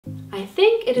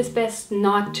think it is best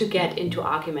not to get into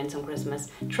arguments on Christmas.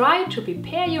 Try to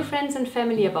prepare your friends and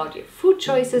family about your food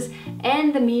choices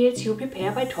and the meals you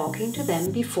prepare by talking to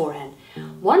them beforehand.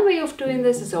 One way of doing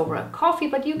this is over a coffee,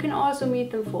 but you can also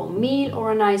meet them for a meal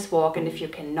or a nice walk. And if you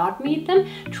cannot meet them,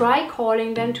 try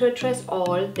calling them to address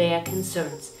all their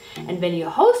concerns. And when you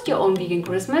host your own vegan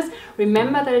Christmas,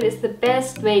 remember that it is the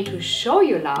best way to show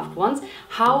your loved ones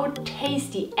how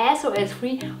tasty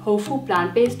SOS-free whole food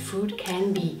plant-based food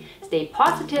can be. Stay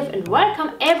positive and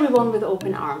welcome everyone with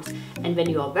open arms. And when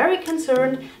you are very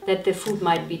concerned that the food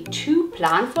might be too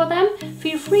bland for them,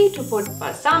 feel free to put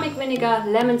balsamic vinegar,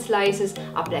 lemon slices,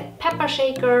 a black pepper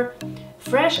shaker,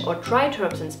 fresh or dried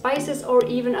herbs and spices, or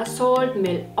even a salt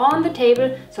mill on the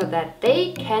table so that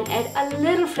they can add a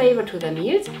little flavor to their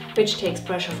meals, which takes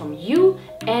pressure from you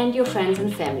and your friends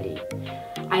and family.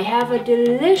 I have a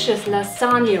delicious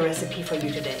lasagna recipe for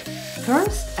you today.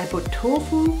 First, I put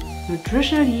tofu,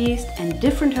 nutritional yeast and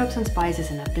different herbs and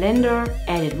spices in a blender,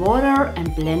 added water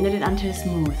and blended it until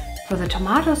smooth. For the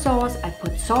tomato sauce, I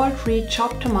put salt-free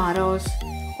chopped tomatoes,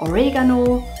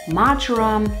 oregano,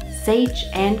 marjoram, sage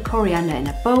and coriander in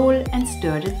a bowl and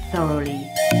stirred it thoroughly.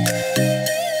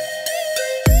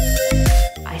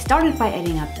 I started by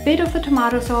adding a bit of the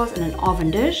tomato sauce in an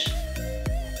oven dish,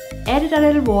 added a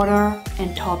little water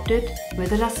and topped it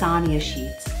with the lasagna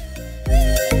sheets.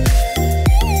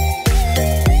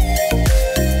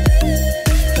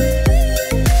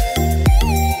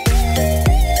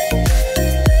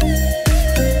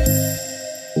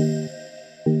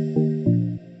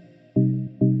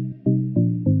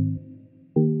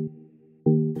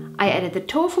 I added the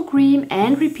tofu cream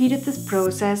and repeated this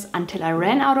process until I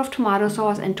ran out of tomato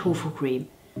sauce and tofu cream.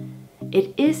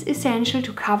 It is essential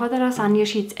to cover the lasagna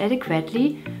sheets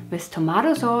adequately with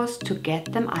tomato sauce to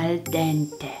get them al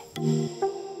dente.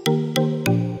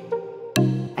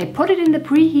 I put it in the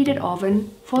preheated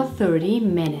oven for 30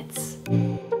 minutes.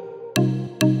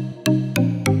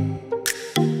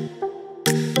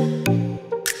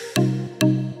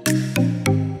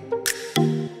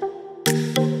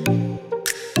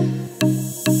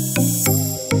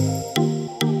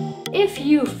 If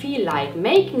you feel like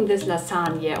making this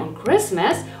lasagna on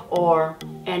Christmas or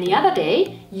any other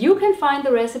day, you can find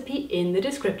the recipe in the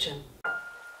description.